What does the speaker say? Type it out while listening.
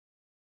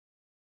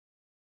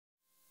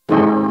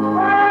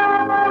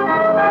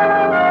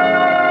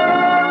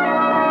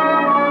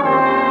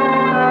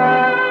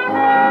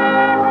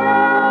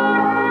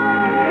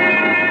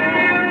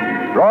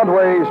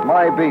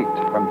beat,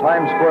 from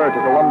Times Square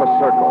to Columbus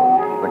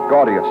Circle, the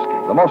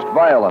gaudiest, the most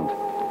violent,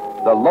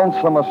 the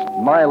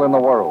lonesomest mile in the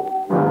world.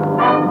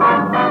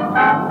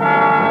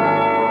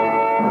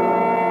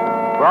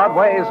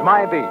 Broadway's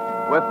My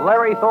Beat, with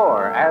Larry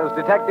Thor as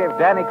Detective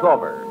Danny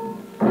Clover.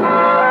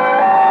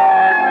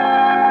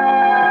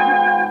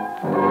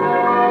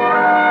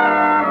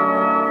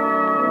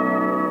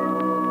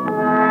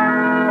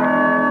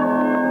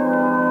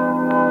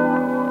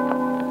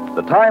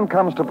 The time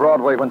comes to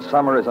Broadway when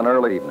summer is an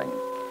early evening.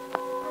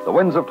 The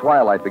winds of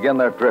twilight begin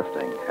their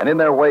drifting, and in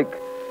their wake,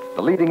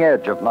 the leading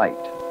edge of night.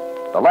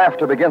 The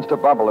laughter begins to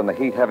bubble in the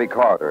heat-heavy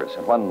corridors,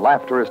 and when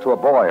laughter is to a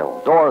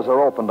boil, doors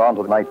are opened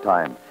onto the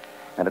nighttime,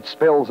 and it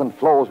spills and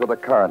flows with the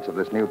currents of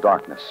this new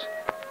darkness.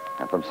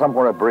 And from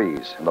somewhere a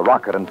breeze, and the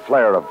rocket and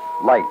flare of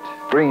light,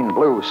 green,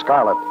 blue,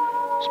 scarlet,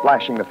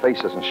 splashing the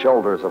faces and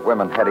shoulders of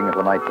women heading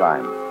into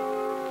nighttime.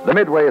 The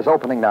Midway is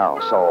opening now,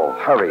 so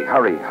hurry,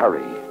 hurry,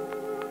 hurry.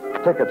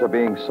 Tickets are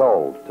being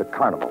sold to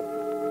Carnival.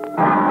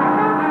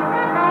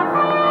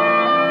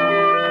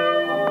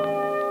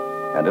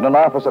 And in an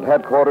office at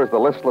headquarters, the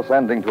listless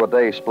ending to a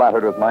day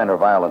splattered with minor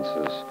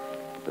violences.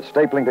 The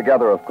stapling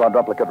together of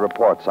quadruplicate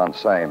reports on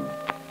same.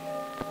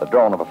 The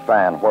drone of a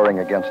fan whirring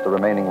against the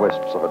remaining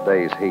wisps of a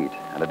day's heat,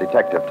 and a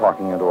detective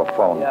talking into a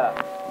phone.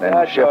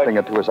 Then shifting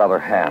it to his other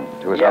hand,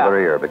 to his other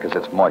ear, because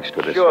it's moist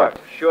with his sweat.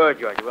 Sure,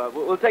 Georgie. Well,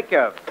 we'll take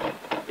care of it.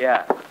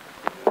 Yeah.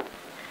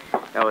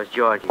 That was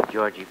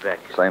Georgie Beck.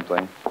 Same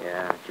thing?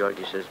 Yeah,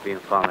 Georgie says being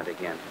followed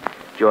again.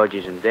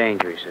 Georgie's in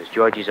danger, he says.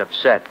 Georgie's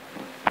upset.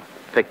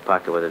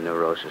 Pickpocket with a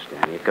neurosis,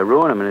 Danny. It could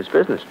ruin him in his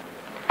business.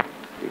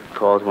 If he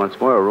calls once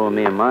more, it'll ruin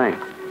me and mine.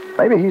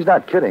 Maybe he's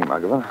not kidding,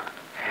 Muggavan.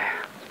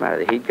 What's the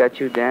matter? The heat got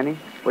you, Danny?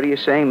 What are you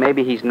saying?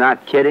 Maybe he's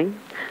not kidding?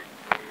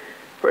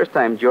 First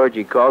time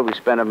Georgie called, we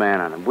spent a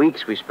man on him.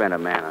 Weeks we spent a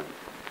man on him.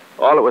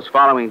 All that was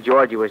following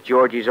Georgie was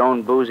Georgie's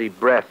own boozy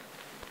breath.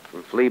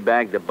 From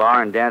Fleabag to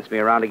bar and dance me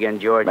around again,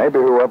 Georgie. Maybe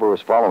whoever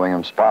was following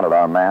him spotted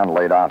our man,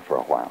 laid out for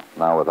a while.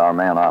 Now with our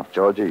man off,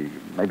 Georgie,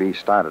 maybe he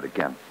started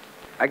again.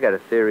 I got a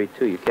theory,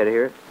 too. You care to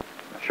hear it?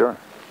 Sure.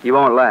 You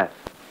won't laugh.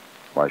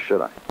 Why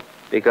should I?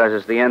 Because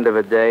it's the end of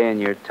a day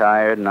and you're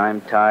tired and I'm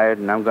tired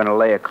and I'm going to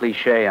lay a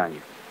cliche on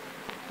you.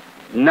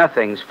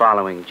 Nothing's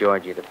following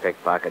Georgie the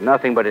pickpocket.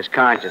 Nothing but his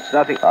conscience.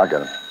 Nothing... I'll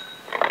get him.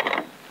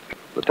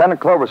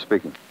 Lieutenant Clover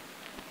speaking.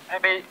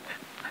 Maybe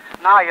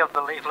now you'll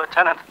believe,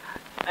 Lieutenant.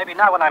 Maybe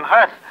now when I'm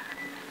hurt.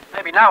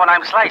 Maybe now when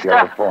I'm sliced Get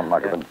up. the phone,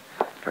 Muggavan.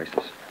 Trace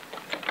this.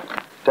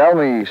 Tell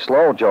me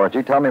slow,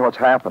 Georgie. Tell me what's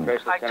happened. I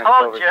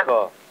told you.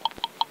 Call.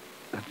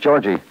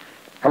 Georgie.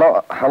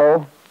 Hello?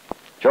 Hello?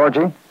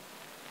 Georgie?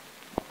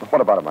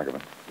 What about it,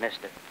 Muggavan?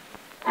 Missed it.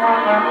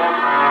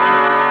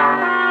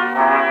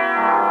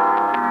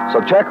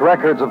 So check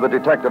records of the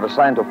detective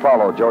assigned to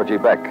follow Georgie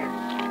Beck.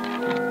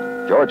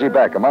 Georgie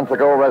Beck, a month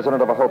ago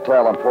resident of a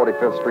hotel on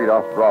 45th Street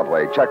off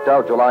Broadway. Checked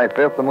out July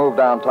 5th and moved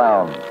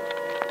downtown.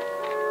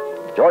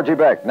 Georgie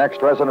Beck,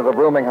 next resident of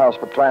rooming house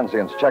for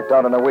transients. Checked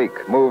out in a week.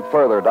 Moved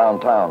further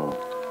downtown.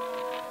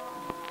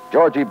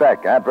 Georgie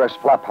Beck, address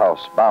Flap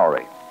House,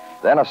 Bowery.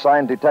 Then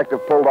assigned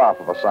detective pulled off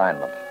of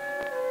assignment.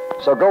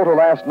 So go to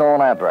last known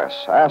address.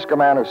 Ask a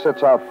man who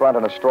sits out front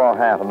in a straw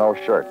hat and no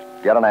shirt.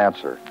 Get an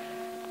answer.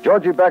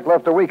 Georgie Beck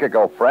left a week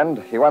ago,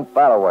 friend. He went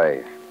that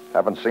away.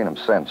 Haven't seen him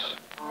since.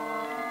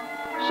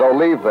 So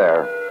leave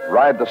there.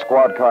 Ride the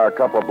squad car a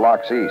couple of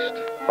blocks east.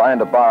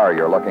 Find a bar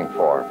you're looking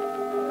for.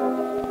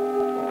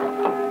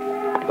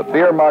 The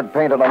beer mug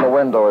painted on the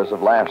window is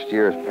of last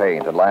year's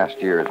paint and last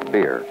year's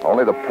beer.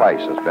 Only the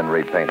price has been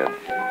repainted,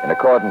 in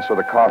accordance with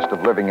the cost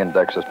of living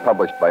index as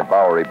published by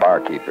Bowery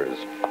barkeepers.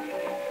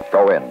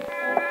 Go in.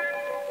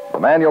 The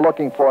man you're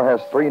looking for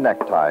has 3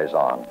 neckties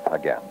on,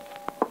 again.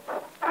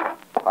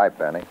 Hi,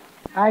 Benny.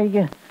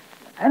 I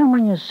don't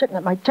want you sitting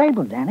at my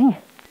table, Danny.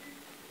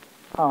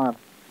 Oh,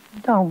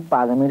 don't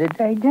bother me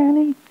today,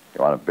 Danny. You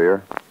want a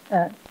beer?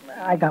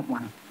 I got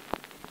one.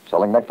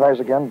 Selling neckties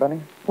again,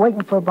 Benny?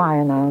 Waiting for a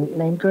buyer now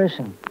named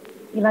Gerson.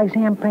 He likes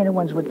hand-painted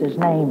ones with his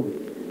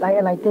name,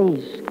 like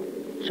these.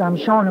 So I'm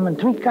showing him in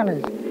 3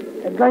 colors.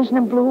 Gerson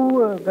in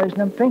blue, Gerson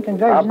in pink, and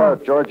Gerson... How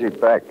about Georgie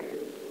Beck?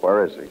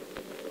 Where is he?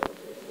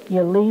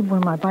 You'll leave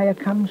when my buyer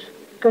comes?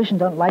 Gerson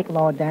don't like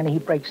law, Danny. He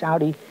breaks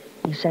out. He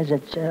says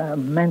it's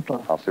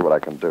mental. I'll see what I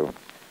can do.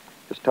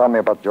 Just tell me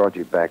about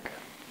Georgie Beck.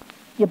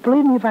 You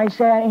believe me if I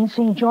say I ain't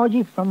seen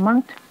Georgie for a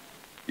month?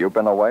 You've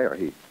been away, or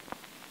he?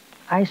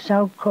 I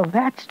sell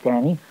cravats,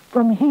 Danny,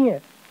 from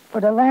here for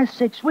the last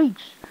 6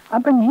 weeks.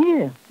 I've been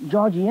here.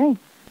 Georgie ain't.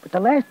 But the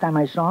last time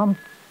I saw him,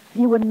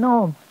 you wouldn't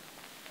know him.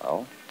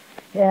 Oh?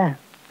 Yeah,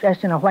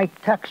 dressed in a white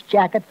tux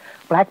jacket,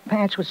 black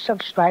pants with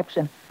silk stripes,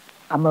 and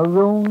a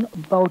maroon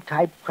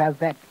bow-type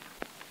cravat.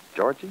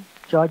 Georgie?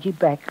 Georgie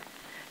Beck.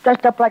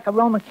 Dressed up like a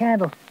Roman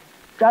candle.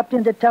 Dropped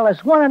in to tell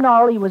us one and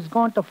all he was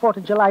going to 4th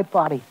of July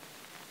party.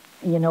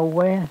 And you know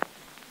where?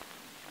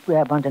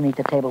 Grab underneath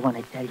the table when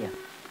I tell you.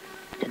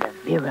 To the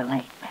Vera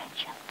Lane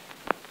mansion.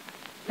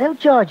 Little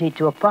Georgie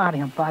to a party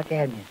on Park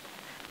Avenue,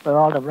 where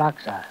all the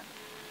rocks are.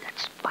 That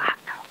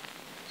sparkle.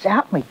 Say,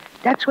 help me.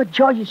 That's what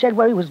Georgie said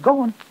where he was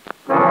going.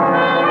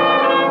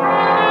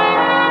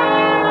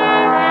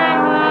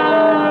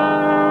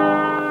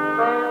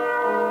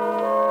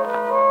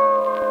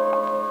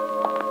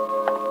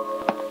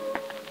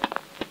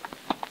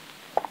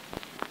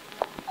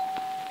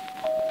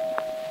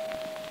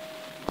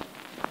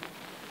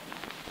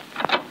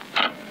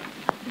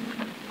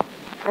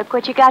 Look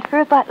what you got for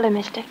a butler,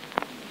 mister.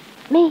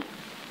 Me.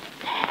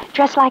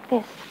 Dressed like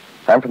this.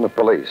 I'm from the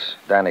police,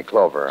 Danny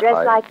Clover.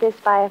 Dressed like this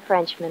by a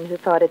Frenchman who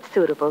thought it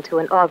suitable to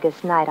an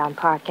August night on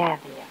Park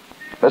Avenue.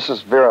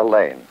 Mrs. Vera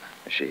Lane.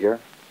 Is she here?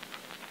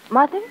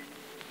 Mother?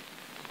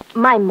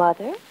 My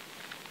mother?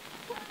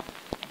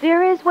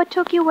 Vera is what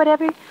took you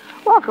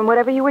from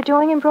whatever you were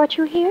doing and brought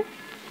you here?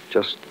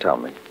 Just tell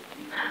me.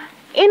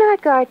 In our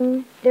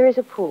garden, there is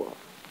a pool.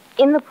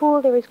 In the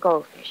pool, there is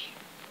goldfish.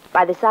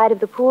 By the side of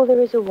the pool,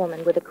 there is a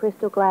woman with a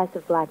crystal glass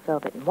of black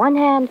velvet in one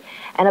hand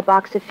and a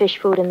box of fish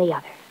food in the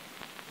other.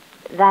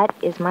 That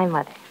is my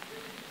mother.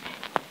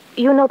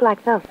 You know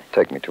black velvet?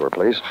 Take me to her,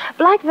 please.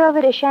 Black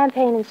velvet is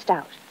champagne and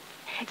stout.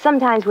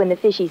 Sometimes when the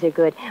fishies are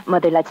good,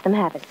 Mother lets them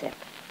have a sip.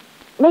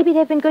 Maybe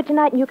they've been good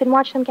tonight and you can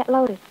watch them get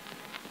loaded.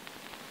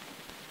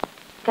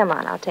 Come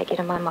on, I'll take you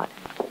to my mother.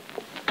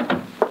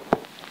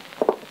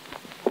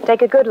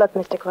 Take a good look,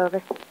 Mr.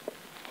 Clover.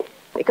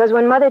 Because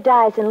when Mother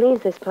dies and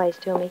leaves this place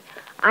to me,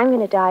 I'm going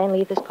to die and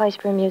leave this place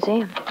for a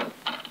museum.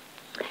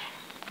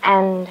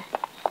 And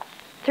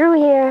through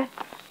here,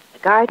 the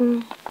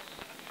garden,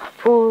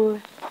 pool,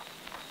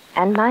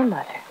 and my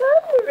mother.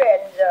 Come,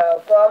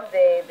 Lorenzo. Come,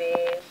 baby.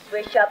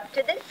 Swish up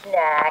to the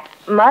snack.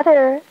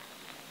 Mother.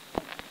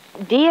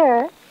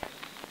 Dear.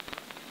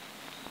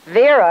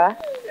 Vera.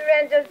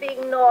 Lorenzo's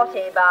being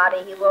naughty,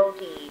 Bobby. He won't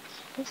eat.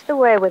 It's the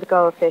way with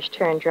goldfish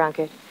turned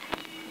drunkard.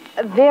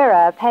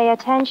 Vera, pay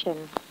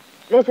attention.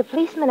 There's a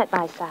policeman at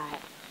my side.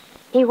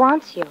 He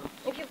wants you.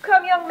 If you've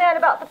come, young man,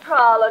 about the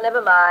prowler,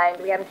 never mind.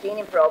 We haven't seen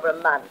him for over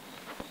a month.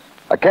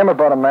 I came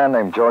about a man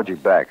named Georgie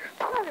Beck.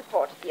 I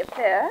reported the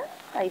affair.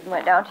 I even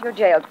went down to your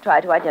jail to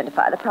try to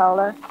identify the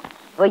prowler.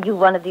 Were you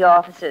one of the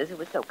officers who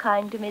was so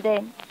kind to me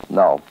then?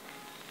 No.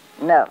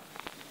 No.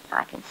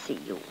 I can see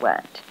you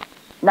weren't.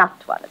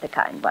 Not one of the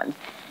kind ones.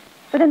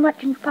 But then what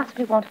can you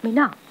possibly want of me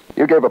now?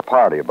 You gave a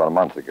party about a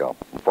month ago,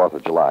 the 4th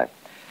of July.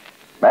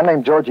 A man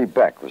named Georgie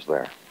Beck was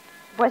there.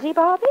 Was he,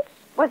 Bobby?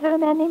 Was there a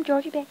man named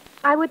Georgie Beck?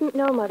 I wouldn't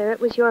know, Mother. It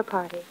was your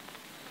party.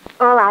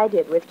 All I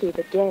did was keep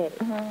it gay.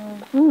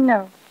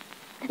 No.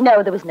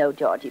 No, there was no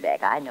Georgie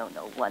Beck. I know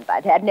no one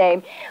by that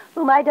name.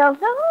 Whom I don't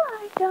know,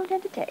 I don't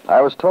entertain.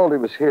 I was told he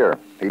was here.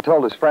 He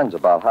told his friends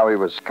about how he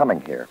was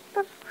coming here.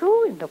 But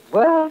who in the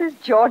world is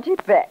Georgie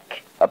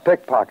Beck? A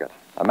pickpocket.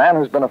 A man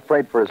who's been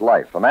afraid for his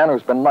life. A man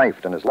who's been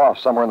knifed and is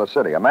lost somewhere in the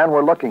city. A man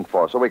we're looking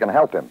for so we can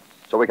help him.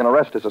 So we can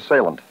arrest his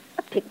assailant.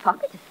 A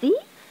pickpocket? A thief?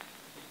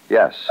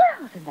 Yes.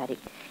 Well, then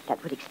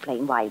that would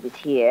explain why he was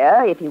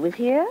here. If he was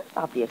here,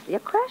 obviously a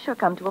crasher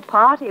come to a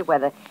party where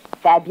the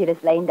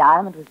fabulous Lane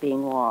diamond was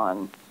being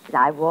worn. And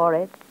I wore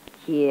it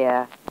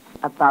here,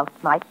 about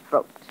my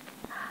throat.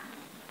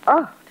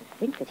 Oh, to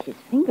think that his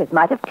fingers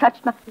might have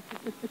touched my...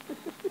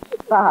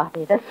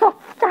 Bobby, the thought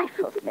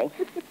stifles me.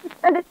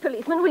 And this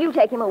policeman, will you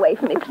take him away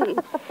from me, please?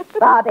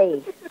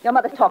 Bobby, your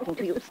mother's talking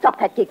to you. Stop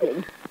that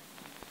giggling.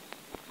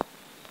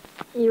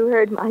 You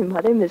heard my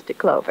mother, Mr.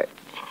 Clover.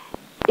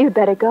 You'd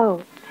better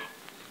go.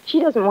 She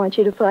doesn't want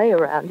you to play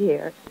around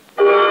here.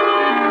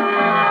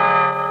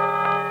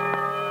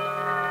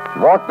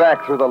 Walk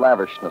back through the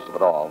lavishness of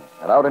it all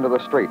and out into the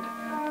street.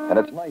 And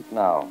it's night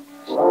now.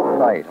 Summer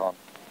night on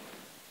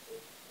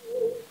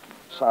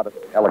solid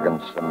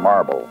elegance and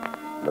marble.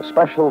 And a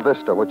special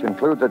vista which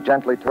includes a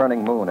gently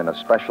turning moon in a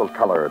special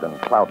colored and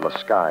cloudless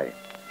sky.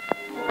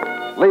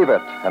 Leave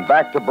it and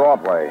back to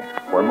Broadway,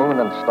 where moon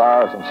and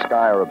stars and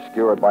sky are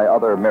obscured by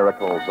other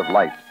miracles of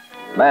light,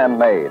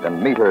 man-made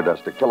and metered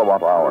as to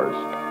kilowatt hours.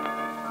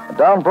 And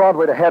down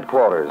Broadway to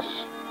headquarters,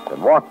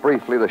 then walk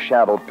briefly the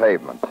shadowed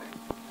pavement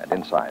and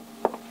inside.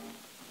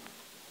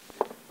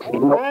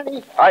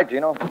 Danny, Hi,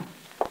 Gino.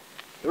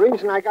 the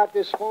reason I got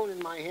this phone in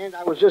my hand,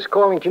 I was just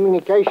calling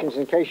communications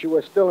in case you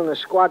were still in the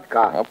squad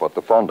car. Well, put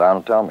the phone down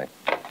and tell me.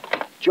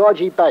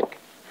 Georgie Beck,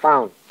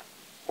 found.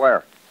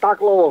 Where?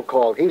 Doc Lowell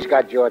called. He's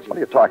got Georgie. What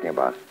are you talking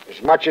about?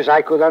 As much as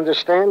I could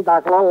understand,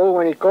 Doc Lowell,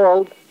 when he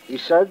called, he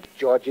said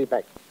Georgie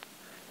Beck.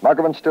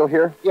 Muggerman's still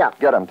here? Yeah.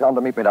 Get him. Tell him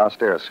to meet me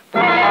downstairs.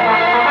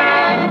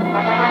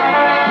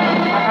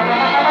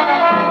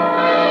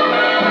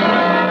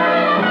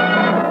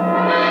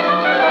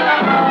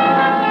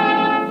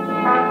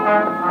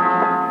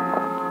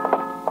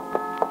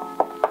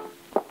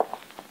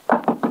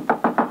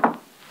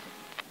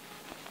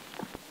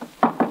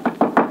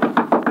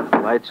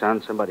 Lights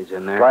on. Somebody's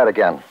in there. Try it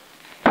again.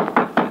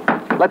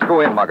 Let's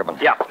go in,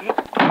 Muggerman. Yeah.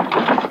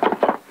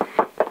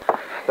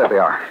 There they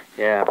are.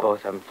 Yeah,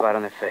 both of them flat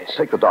on their face.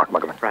 Take the dock,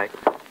 Muggerman. Right.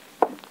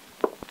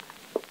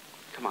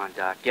 Come on,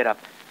 Doc. Get up.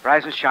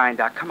 Rise and shine,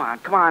 Doc. Come on,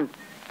 come on.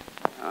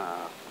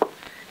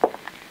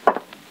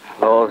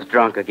 Lowell's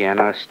drunk again,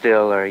 or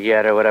still, or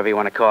yet, or whatever you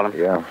want to call him.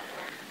 Yeah.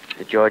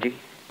 Georgie?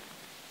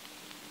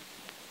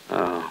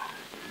 Oh,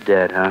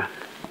 dead, huh?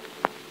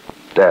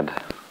 Dead.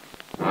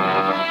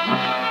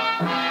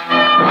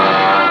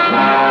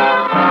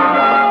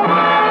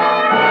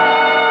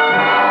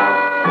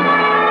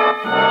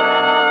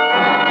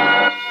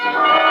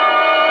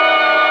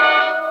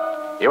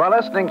 You are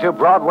listening to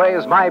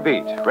Broadway's My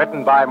Beat,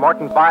 written by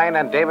Morton Fine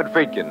and David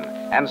Friedkin,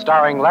 and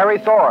starring Larry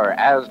Thor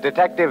as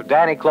Detective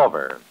Danny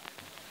Clover.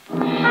 The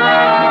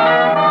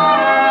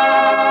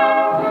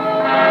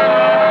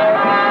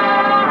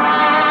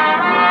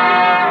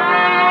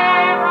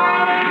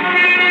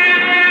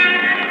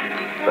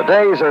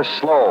days are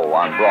slow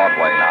on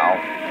Broadway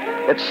now.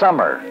 It's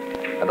summer,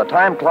 and the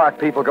time clock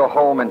people go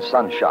home in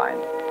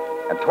sunshine.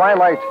 And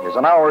twilight is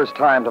an hour's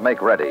time to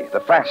make ready.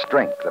 The fast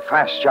drink, the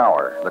fast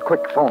shower, the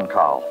quick phone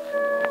call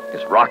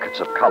is rockets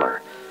of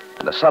color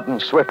and the sudden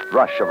swift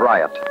rush of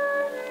riot.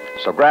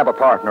 So grab a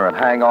partner and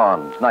hang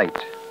on. Night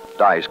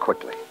dies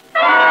quickly.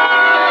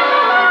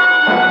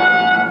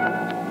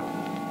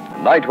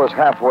 Night was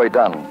halfway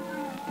done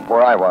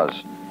where I was.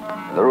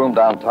 In the room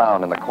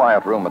downtown, in the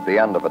quiet room at the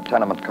end of a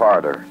tenement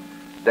corridor,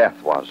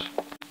 death was.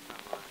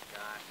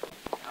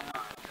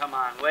 Come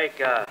on,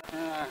 wake up.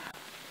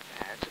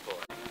 That's a boy.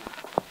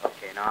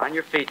 Okay, now on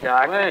your feet,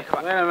 Doc. Wait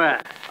a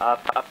minute.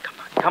 Up,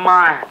 come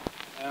on.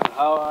 And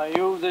how are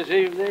you this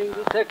evening,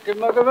 Detective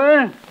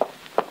McGovern?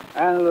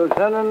 And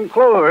Lieutenant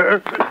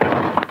Clover.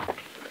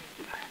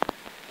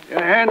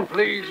 Your hand,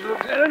 please,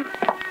 Lieutenant.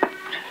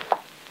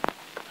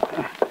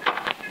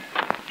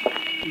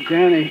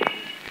 Danny.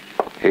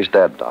 He's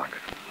dead, Doc.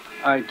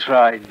 I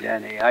tried,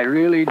 Danny. I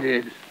really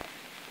did.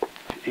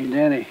 Hey,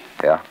 Danny.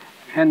 Yeah?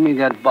 Hand me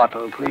that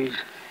bottle, please.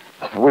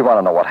 We want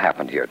to know what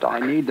happened here, Doc. I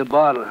need the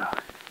bottle.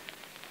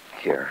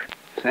 Here.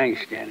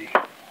 Thanks, Danny.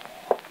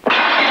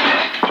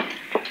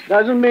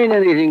 Doesn't mean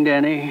anything,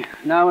 Danny.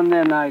 Now and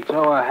then I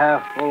throw a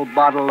half-full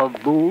bottle of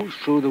booze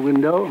through the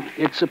window.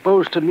 It's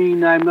supposed to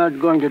mean I'm not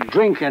going to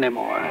drink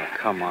anymore.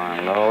 Come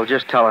on, Lowell.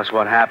 Just tell us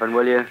what happened,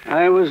 will you?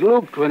 I was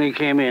looped when he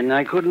came in.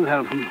 I couldn't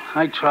help him.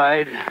 I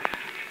tried.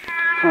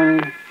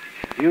 Funny.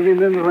 You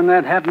remember when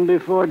that happened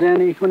before,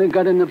 Danny? When it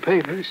got in the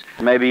papers?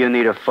 Maybe you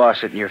need a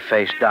faucet in your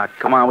face, Doc.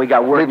 Come on, we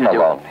got work Leave to him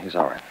do. alone. He's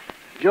all right.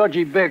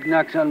 Georgie Beck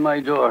knocked on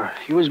my door.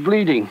 He was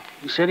bleeding.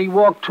 He said he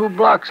walked 2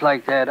 blocks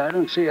like that. I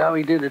don't see how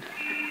he did it.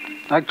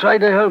 I tried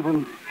to help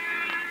him.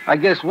 I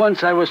guess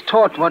once I was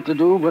taught what to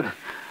do, but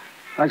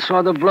I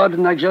saw the blood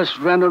and I just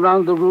ran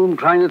around the room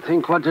trying to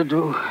think what to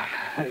do.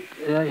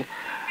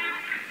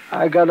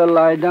 I gotta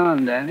lie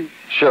down, Danny.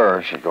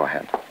 Sure, go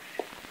ahead.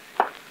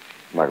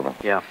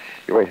 Muggavan. Yeah?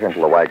 You wait here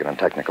until the wagon and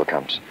technical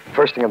comes.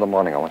 First thing in the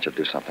morning, I want you to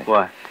do something.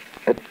 What?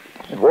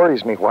 It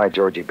worries me why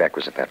Georgie Beck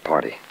was at that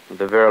party.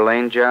 The Vera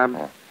Lane job?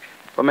 Yeah.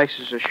 What makes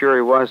you so sure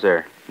he was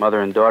there?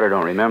 Mother and daughter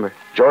don't remember.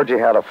 Georgie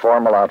had a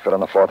formal outfit on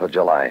the 4th of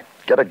July.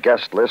 Get a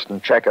guest list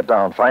and check it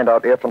down. Find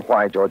out if and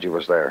why Georgie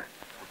was there.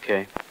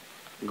 Okay.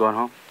 You going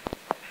home?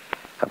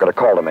 I've got a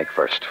call to make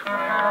first.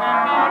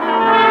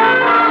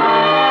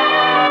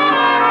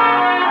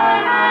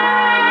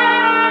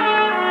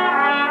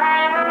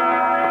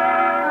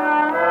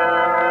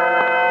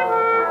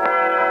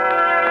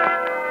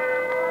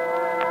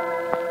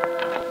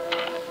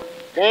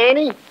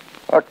 Danny,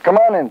 Come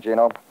on in,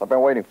 Gino. I've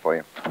been waiting for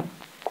you.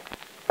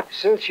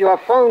 since your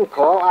phone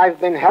call,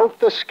 I've been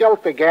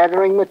helter-skelter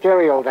gathering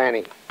material,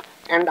 Danny.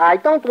 And I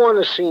don't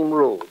want to seem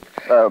rude.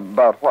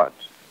 About what?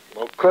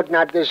 Well, could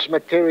not this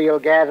material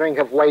gathering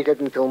have waited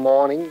until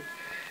morning?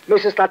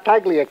 Mrs.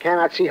 Tartaglia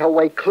cannot see her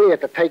way clear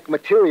to take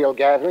material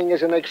gathering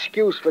as an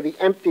excuse for the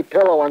empty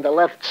pillow on the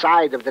left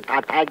side of the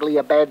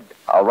Tartaglia bed.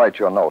 I'll write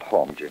you a note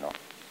home, Gino.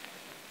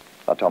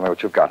 Now tell me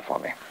what you've got for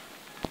me.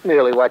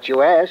 Merely what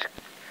you asked.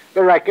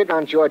 The record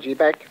on Georgie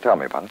Beck. Tell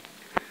me about it.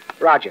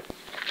 Roger.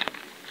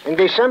 In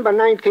December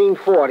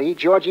 1940,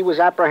 Georgie was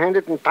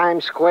apprehended in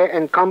Times Square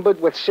encumbered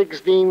with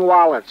 16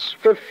 wallets,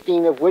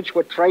 15 of which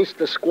were traced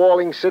to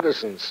squalling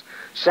citizens,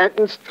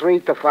 sentenced 3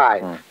 to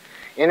 5.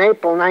 In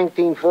April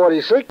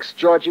 1946,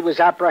 Georgie was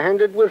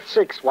apprehended with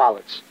 6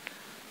 wallets.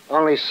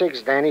 Only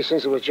 6, Danny,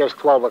 since it was just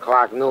 12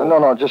 o'clock noon.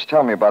 No, just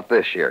tell me about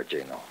this year,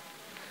 Gino.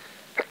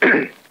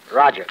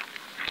 Roger.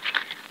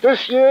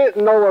 This year,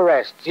 no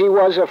arrests. He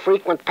was a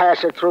frequent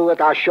passer through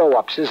at our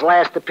show-ups, his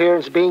last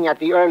appearance being at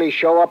the early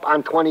show-up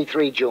on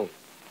 23 June.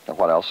 And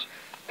what else?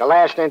 The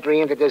last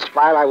entry into this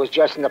file I was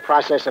just in the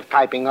process of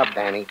typing up,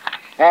 Danny.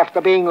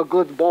 After being a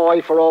good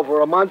boy for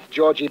over a month,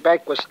 Georgie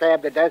Beck was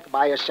stabbed to death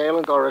by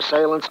assailant or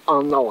assailants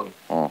unknown.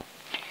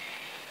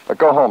 But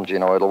go home,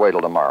 Gino. It'll wait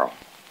till tomorrow.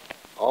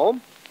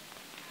 Home?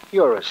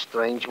 You're a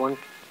strange one.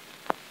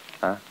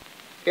 Huh?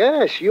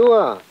 Yes, you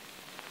are.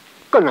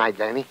 Good night,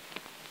 Danny.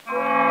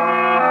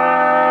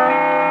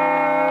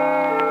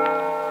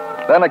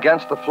 Then,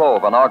 against the flow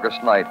of an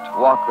August night,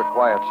 walk the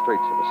quiet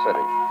streets of the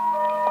city.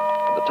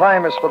 And the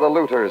time is for the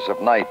looters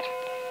of night.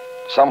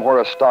 Somewhere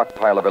a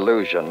stockpile of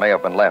illusion may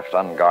have been left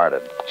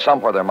unguarded.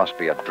 Somewhere there must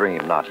be a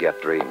dream not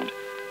yet dreamed.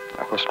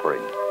 A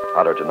whispering,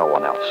 uttered to no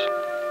one else.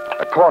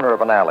 A corner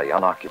of an alley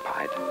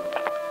unoccupied.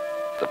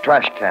 The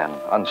trash can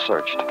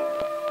unsearched.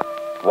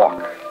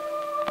 Walk.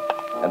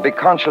 And be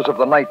conscious of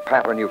the night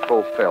pattern you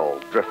fulfill.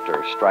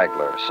 Drifter,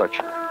 straggler,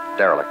 searcher,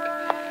 derelict.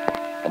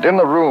 And in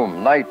the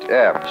room, night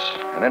ebbs,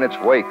 and in its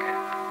wake,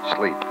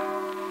 sleep.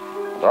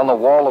 And on the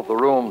wall of the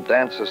room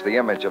dances the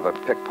image of a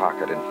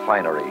pickpocket in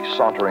finery,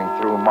 sauntering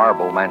through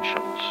marble mansions.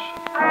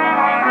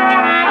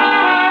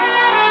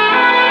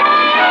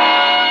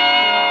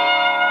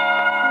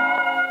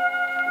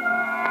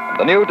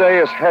 The new day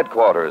is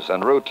headquarters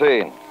and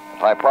routine.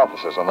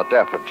 Hypothesis on the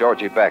death of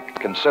Georgie Beck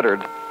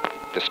considered,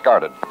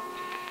 discarded.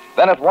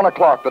 Then at 1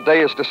 o'clock, the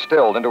day is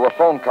distilled into a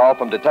phone call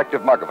from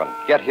Detective Muggavan.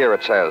 Get here,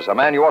 it says. A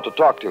man you ought to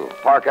talk to.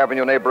 Park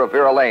Avenue neighbor of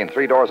Vera Lane,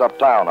 3 doors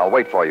uptown. I'll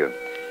wait for you.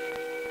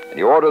 And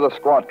you order the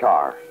squad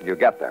car. You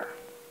get there.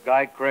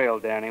 Guy Crail,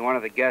 Danny, one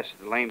of the guests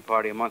at the Lane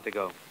party a month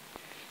ago.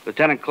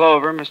 Lieutenant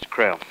Clover, Mr.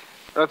 Crail.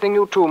 A thing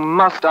you two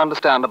must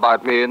understand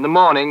about me. In the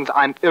mornings,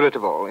 I'm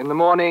irritable. In the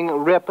morning,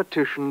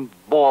 repetition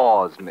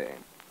bores me.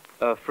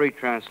 A free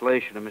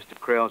translation of Mr.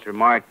 Crail's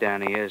remark,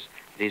 Danny, is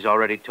that he's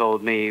already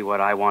told me what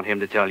I want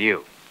him to tell you.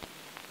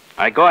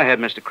 All right, go ahead,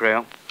 Mr.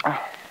 Crail.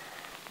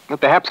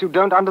 Perhaps you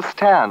don't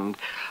understand.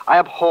 I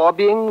abhor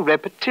being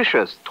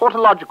repetitious,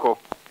 tautological.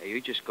 Hey, you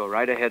just go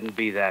right ahead and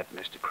be that,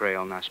 Mr.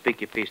 Crail. Now speak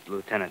your piece to the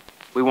Lieutenant.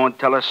 We won't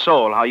tell a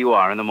soul how you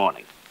are in the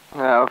morning.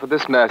 Well, for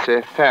this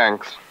mercy,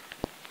 thanks.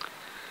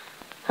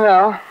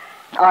 Well,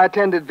 I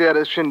attended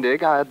Vera's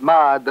shindig. I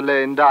admired the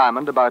Lane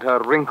diamond about her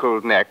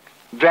wrinkled neck,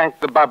 drank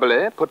the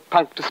bubbly, put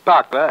punk to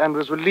sparkler, and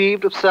was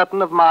relieved of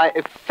certain of my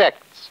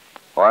effects.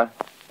 What?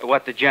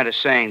 What the gent is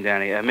saying,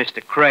 Danny,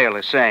 Mr. Crail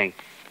is saying,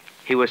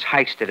 he was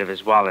heisted of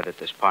his wallet at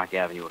this Park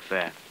Avenue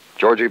affair.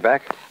 Georgie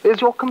Beck?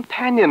 As your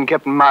companion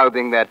kept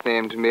mouthing that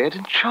name to me, it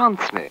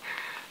enchants me.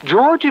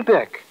 Georgie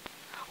Beck.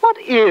 What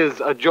is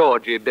a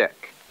Georgie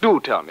Beck? Do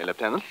tell me,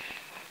 Lieutenant.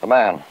 The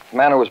man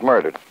who was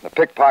murdered. The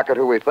pickpocket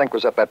who we think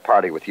was at that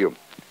party with you.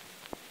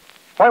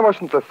 Why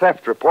wasn't the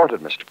theft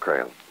reported, Mr.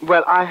 Crail?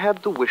 Well, I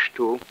had the wish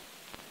to,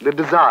 the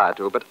desire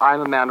to, but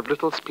I'm a man of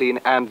little spleen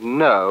and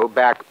no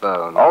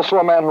backbone. Also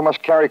a man who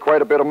must carry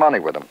quite a bit of money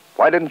with him.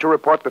 Why didn't you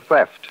report the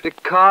theft?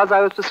 Because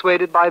I was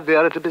persuaded by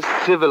Vera to be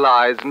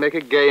civilized and make a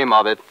game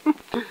of it.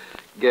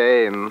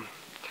 Game.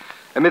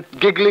 Amidst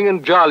giggling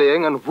and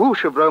jollying and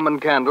whoosh of Roman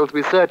candles,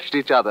 we searched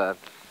each other.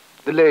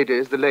 The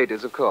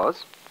ladies, of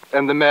course.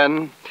 And the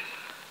men.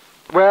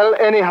 Well,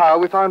 anyhow,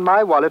 we found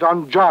my wallet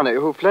on Johnny,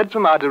 who fled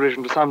from our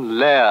derision to some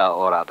lair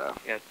or other.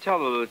 Yeah, tell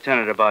the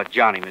Lieutenant about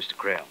Johnny, Mr.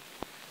 Crail.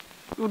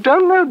 You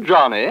don't know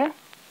Johnny?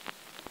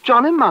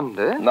 Johnny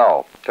Munday?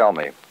 No, tell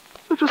me.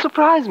 It will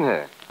surprise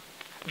me.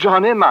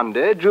 Johnny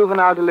Munday,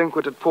 juvenile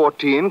delinquent at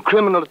 14,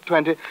 criminal at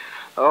 20.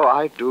 Oh,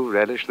 I do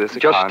relish this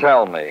account. Just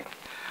tell me.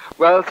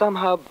 Well,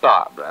 somehow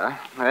Barbara,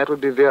 that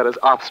would be Vera's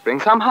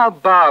offspring, somehow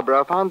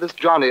Barbara found this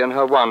Johnny in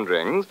her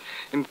wanderings,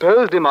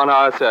 imposed him on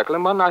our circle,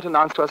 and one night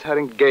announced to us her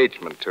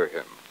engagement to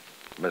him.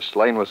 Miss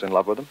Lane was in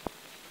love with him?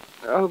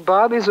 Oh,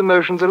 Barbie's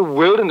emotions are a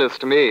wilderness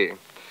to me.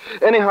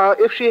 Anyhow,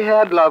 if she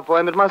had love for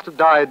him, it must have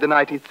died the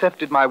night he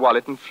thefted my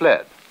wallet and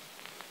fled.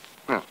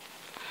 Well,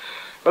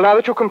 now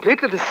that you're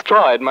completely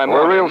destroyed, my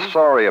We're morning... real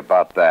sorry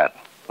about that.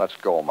 Let's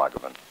go,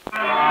 Muggavan.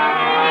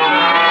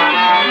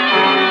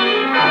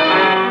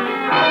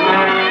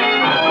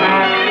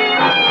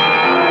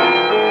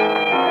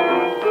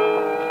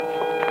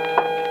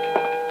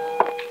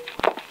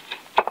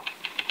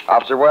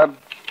 Officer Webb?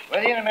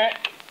 With you in a minute.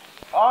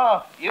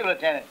 Oh, you,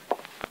 Lieutenant.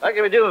 What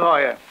can we do for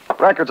you?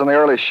 Records on the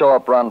early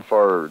show-up run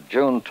for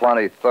June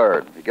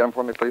 23rd. You get them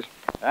for me, please?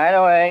 Right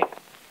away.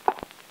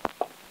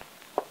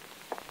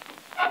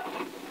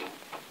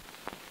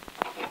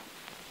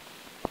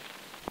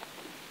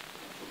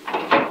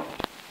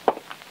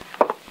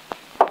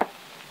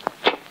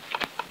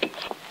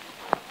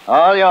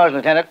 All yours,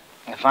 Lieutenant.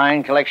 A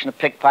fine collection of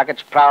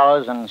pickpockets,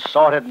 prowlers, and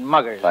sorted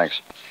muggers.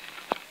 Thanks.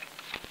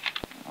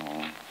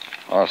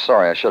 Oh,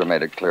 sorry, I should have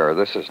made it clearer.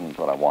 This isn't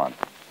what I want.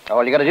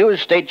 All you got to do is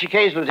state your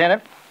case,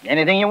 Lieutenant.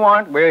 Anything you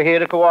want, we're here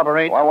to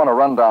cooperate. Well, I want a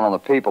rundown on the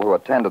people who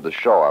attended the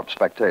show-up,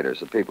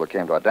 spectators, the people who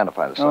came to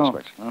identify the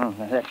suspects. Oh,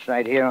 that's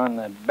right here on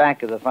the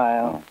back of the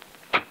file.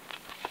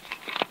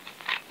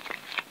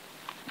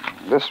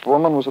 This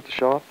woman was at the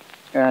show-up?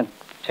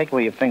 Take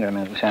away your finger a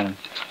minute, Lieutenant.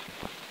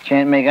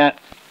 Can't make out...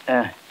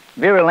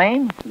 Vera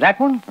Lane? That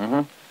one?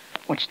 Mm-hmm.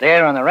 What's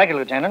there on the record,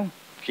 Lieutenant?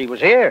 She was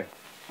here.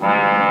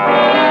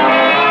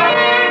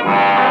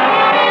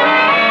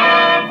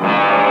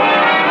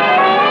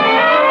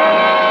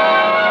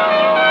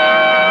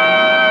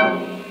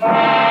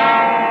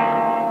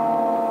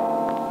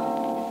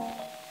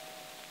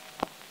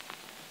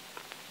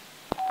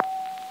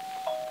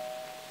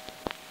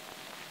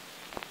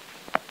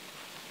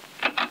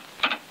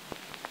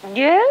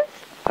 Yes?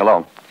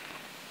 Hello.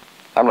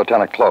 I'm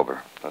Lieutenant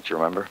Clover. Don't you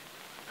remember?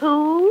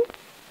 Who?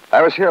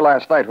 I was here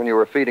last night when you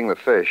were feeding the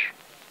fish.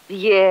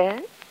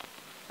 Yes?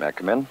 May I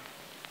come in?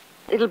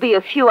 It'll be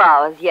a few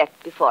hours yet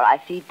before I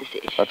feed the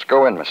fish. Let's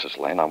go in, Mrs.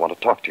 Lane. I want to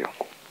talk to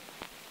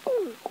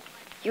you.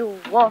 You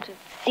want to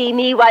see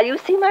me while you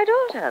see my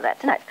daughter?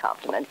 That's a nice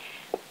compliment.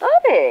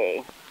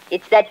 Bobby,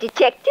 it's that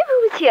detective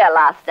who was here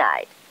last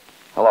night.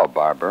 Hello,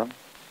 Barbara.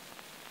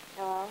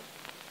 Hello.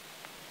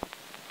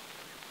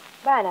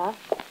 Bye now.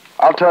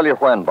 I'll tell you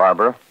when,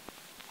 Barbara.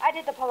 I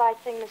did the polite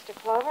thing, Mr.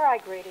 Clover. I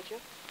greeted you.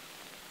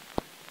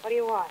 What do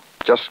you want?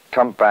 Just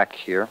come back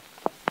here.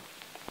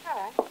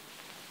 All right.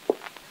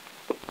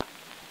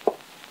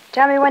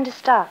 Tell me when to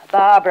start.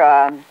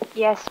 Barbara.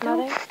 Yes,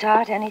 Mother? Don't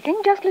start anything.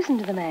 Just listen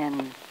to the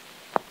man.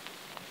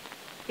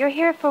 You're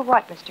here for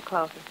what, Mr.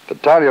 Clover? To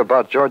tell you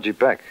about Georgie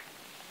Beck.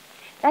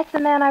 That's the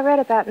man I read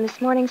about in this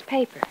morning's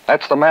paper.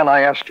 That's the man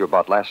I asked you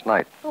about last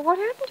night. Well, what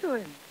happened to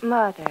him?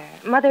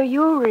 Mother,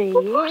 you read.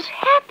 Well, what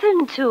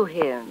happened to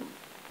him?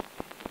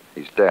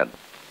 He's dead.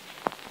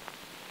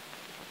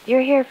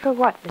 You're here for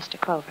what, Mr.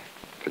 Clover?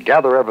 To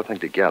gather everything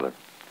together.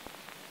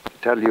 To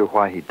tell you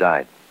why he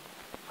died.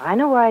 I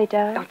know why he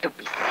died. Oh, don't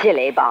be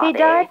silly, Bobby. He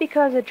died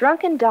because a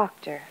drunken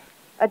doctor,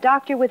 a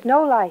doctor with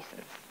no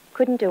license,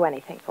 couldn't do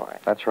anything for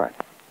it. That's right.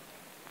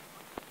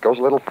 Goes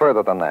a little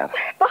further than that.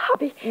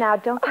 Bobby. Now,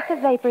 don't get the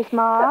vapors,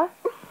 Ma.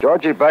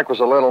 Georgie Beck was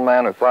a little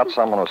man who thought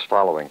someone was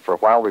following. For a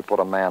while, we put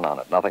a man on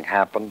it. Nothing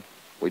happened.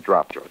 We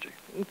dropped Georgie.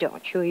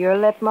 Don't chew your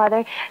lip,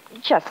 Mother.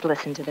 Just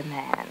listen to the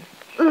man.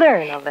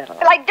 Learn a little.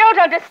 Well, I don't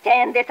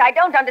understand this. I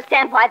don't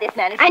understand why this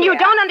man is And here. you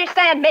don't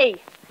understand me.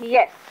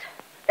 Yes,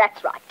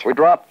 that's right. We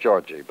dropped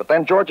Georgie, but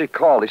then Georgie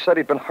called. He said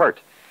he'd been hurt.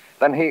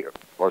 Then he,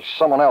 or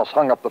someone else,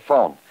 hung up the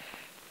phone.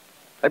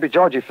 Maybe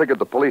Georgie figured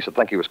the police would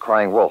think he was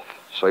crying wolf,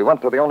 so he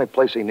went to the only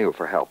place he knew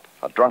for help,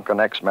 a drunken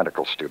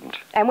ex-medical student.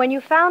 And when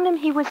you found him,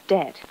 he was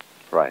dead.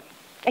 Right.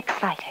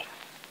 Exciting.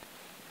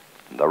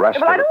 The rest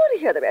Well, of I it... don't want to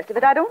hear the rest of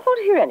it. I don't want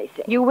to hear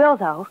anything. You will,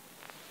 though.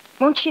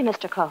 Won't you,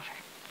 Mr. Clover?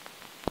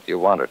 You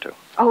want her to.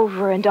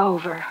 Over and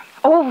over.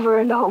 Over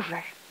and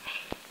over.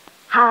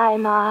 Hi,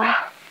 Ma.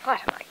 What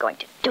am I going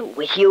to do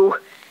with you?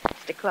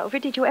 Mr. Clover,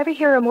 did you ever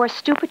hear a more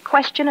stupid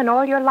question in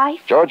all your life?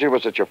 Georgie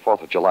was at your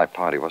 4th of July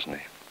party, wasn't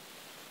he?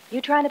 You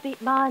trying to beat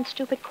Ma in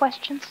stupid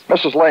questions?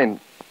 Mrs. Lane,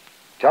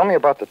 tell me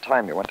about the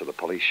time you went to the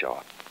police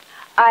show-up.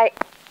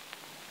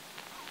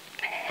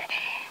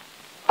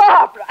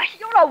 Barbara,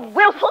 you're a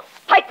willful,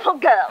 spiteful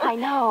girl. I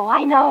know.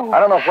 I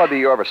don't know whether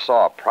you ever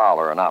saw a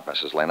prowler or not,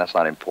 Mrs. Lane. That's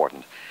not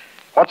important.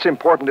 What's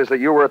important is that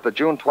you were at the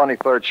June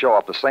 23rd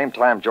show-up the same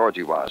time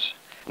Georgie was.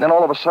 And then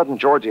all of a sudden,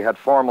 Georgie had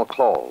formal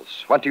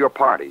clothes, went to your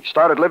party,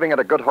 started living at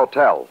a good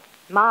hotel.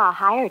 Ma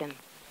hired him.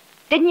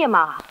 Didn't you,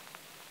 Ma?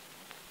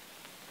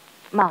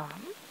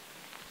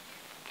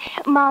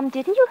 Mom,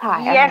 didn't you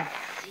hire him?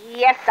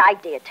 Yes, I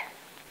did.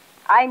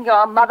 I'm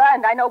your mother,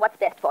 and I know what's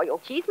best for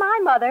you. She's my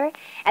mother,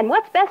 and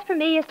what's best for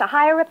me is to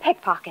hire a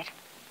pickpocket.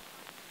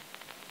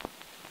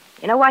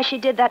 You know why she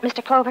did that,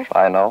 Mr. Clover?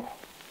 I know.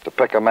 To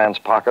pick a man's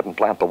pocket and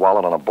plant the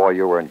wallet on a boy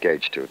you were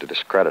engaged to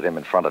discredit him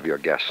in front of your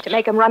guests. To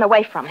make him run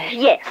away from me.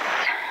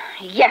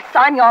 Yes,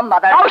 I'm your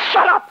mother. Oh,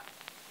 shut up!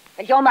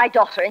 And you're my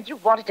daughter, and you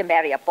wanted to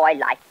marry a boy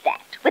like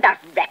that, with a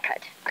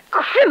record. A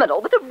criminal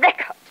with a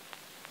record.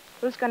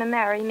 Who's going to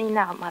marry me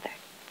now, Mother?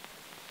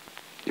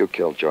 You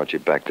killed Georgie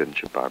Beck,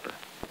 didn't you, Barbara?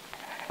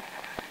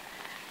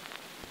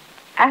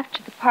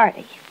 After the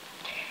party.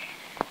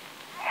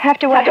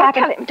 After what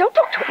happened... Don't tell him. Don't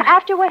talk to him.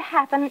 After what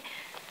happened,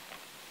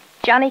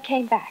 Johnny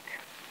came back.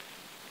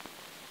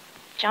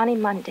 Johnny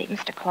Monday,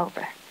 Mr.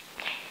 Clover.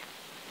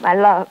 My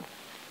love.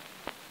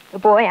 The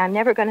boy I'm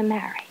never going to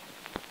marry.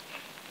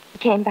 He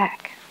came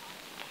back.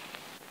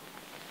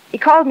 He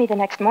called me the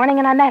next morning,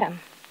 and I met him.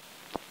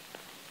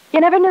 You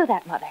never knew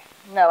that, Mother.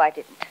 No, I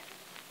didn't.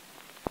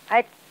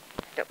 I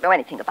don't know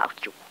anything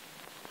about you.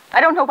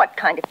 I don't know what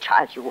kind of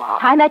child you are.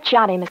 I met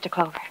Johnny, Mr.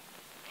 Clover.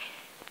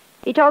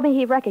 He told me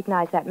he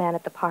recognized that man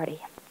at the party,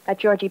 that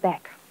Georgie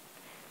Beck.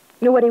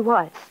 Knew what he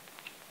was.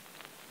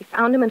 He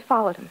found him and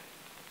followed him.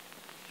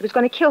 He was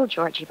going to kill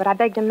Georgie, but I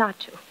begged him not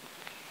to.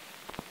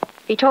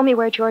 He told me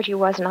where Georgie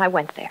was, and I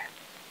went there.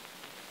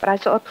 But I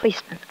saw a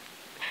policeman.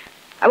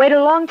 I waited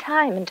a long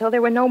time until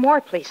there were no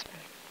more policemen.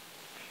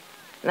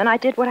 And then I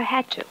did what I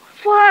had to.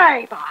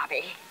 Why,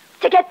 Bobby?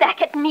 To get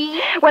back at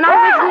me? When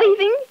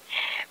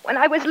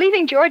I was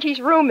leaving Georgie's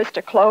room,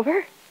 Mr.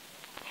 Clover,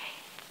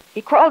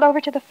 he crawled over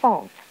to the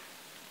phone.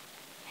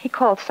 He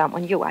called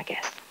someone, you, I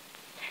guess.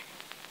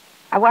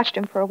 I watched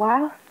him for a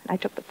while, and I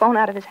took the phone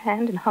out of his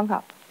hand and hung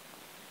up.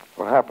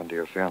 What happened to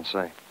your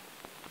fiancé?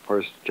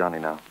 Where's Johnny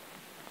now?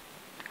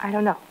 I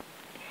don't know.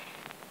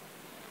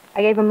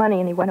 I gave him money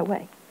and he went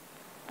away.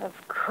 Of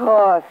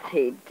course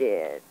he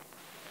did.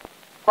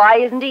 Why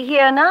isn't he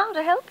here now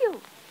to help you?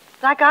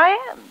 Like I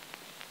am.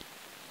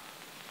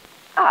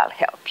 I'll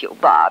help you,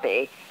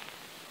 Bobby.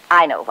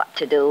 I know what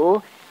to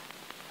do.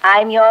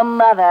 I'm your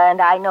mother,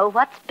 and I know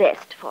what's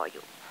best for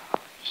you.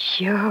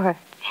 Sure.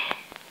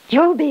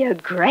 You'll be a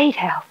great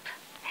help.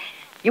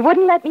 You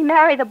wouldn't let me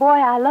marry the boy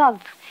I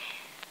love.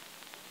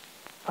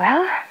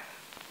 Well,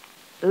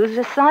 lose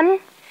a son,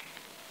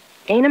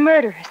 gain a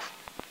murderess.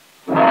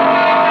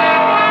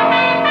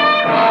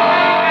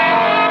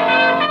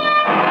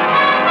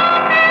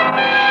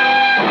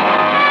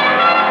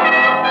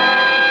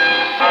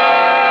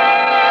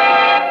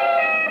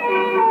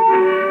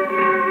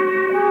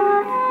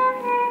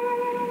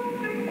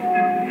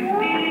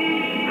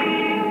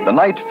 The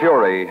Night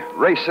Fury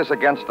races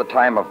against the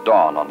time of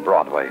dawn on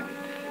Broadway.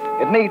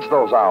 It needs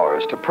those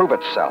hours to prove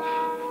itself.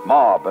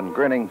 Mob and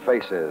grinning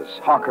faces,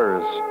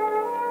 hawkers,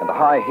 and the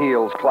high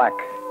heels clack,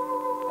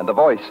 and the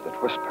voice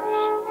that whispers.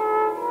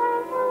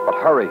 But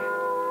hurry.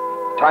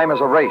 Time is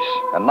a race,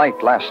 and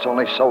night lasts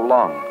only so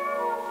long.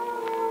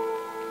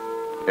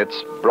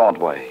 It's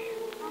Broadway.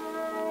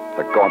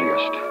 The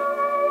gaudiest,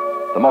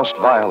 the most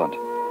violent,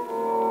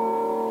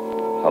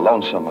 the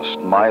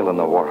lonesomest mile in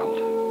the world.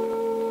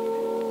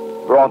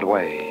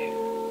 Broadway.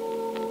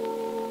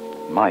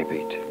 My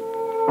beat.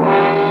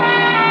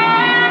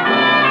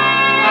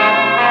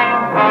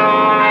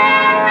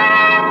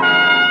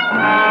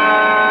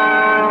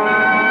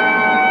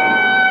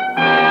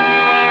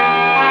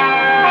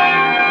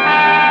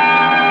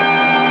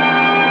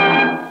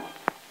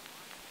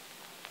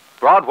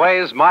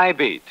 Broadway's My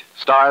Beat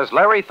stars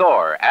Larry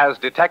Thor as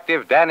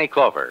Detective Danny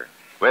Clover,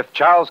 with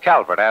Charles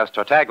Calvert as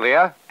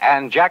Tartaglia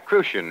and Jack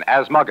Crucian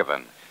as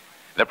Muggavan.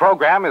 The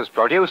program is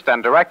produced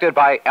and directed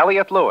by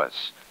Elliott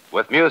Lewis,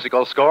 with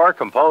musical score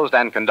composed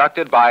and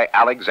conducted by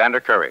Alexander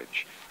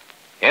Courage.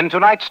 In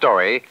tonight's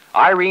story,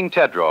 Irene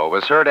Tedrow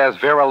was heard as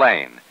Vera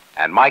Lane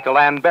and Michael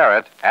Ann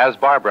Barrett as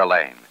Barbara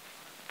Lane.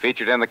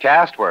 Featured in the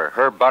cast were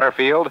Herb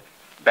Butterfield,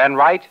 Ben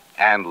Wright,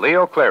 and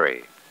Leo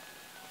Cleary.